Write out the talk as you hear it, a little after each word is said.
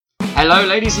Hello,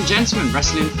 ladies and gentlemen,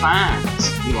 wrestling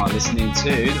fans. You are listening to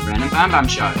the Ren Bam Bam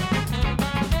Show.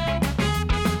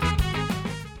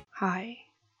 Hi,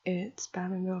 it's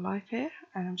Bam in real life here,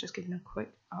 and I'm just giving a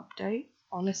quick update.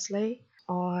 Honestly,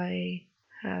 I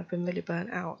have been really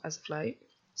burnt out as of late.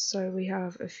 So we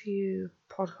have a few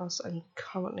podcasts I'm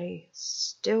currently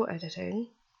still editing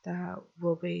that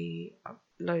will be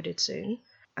uploaded soon,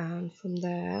 and from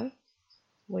there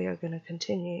we are going to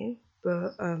continue.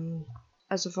 But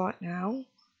as of right now,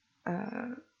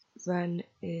 Ren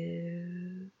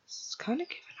is kind of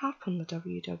giving up on the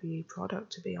WWE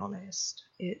product, to be honest.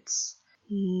 It's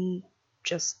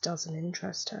just doesn't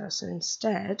interest her. So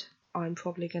instead, I'm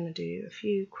probably going to do a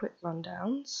few quick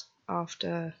rundowns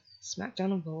after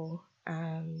SmackDown and Raw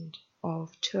and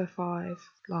of 205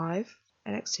 Live,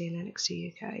 NXT and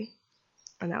NXT UK.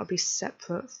 And that'll be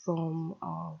separate from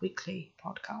our weekly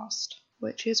podcast,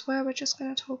 which is where we're just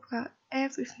going to talk about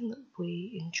everything that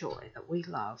we enjoy, that we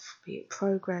love, be it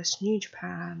Progress, New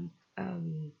Japan,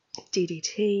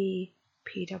 DDT,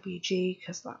 PWG,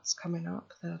 because that's coming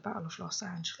up, the Battle of Los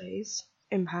Angeles,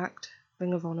 Impact,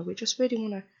 Ring of Honor. We just really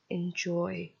want to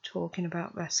enjoy talking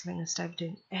about wrestling instead of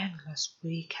doing endless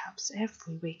recaps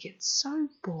every week. It's so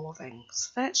boring.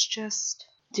 So let's just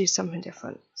do something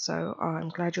different. So I'm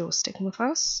glad you're sticking with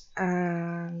us,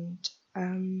 and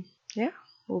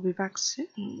we'll be back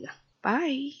soon.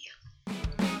 Bye.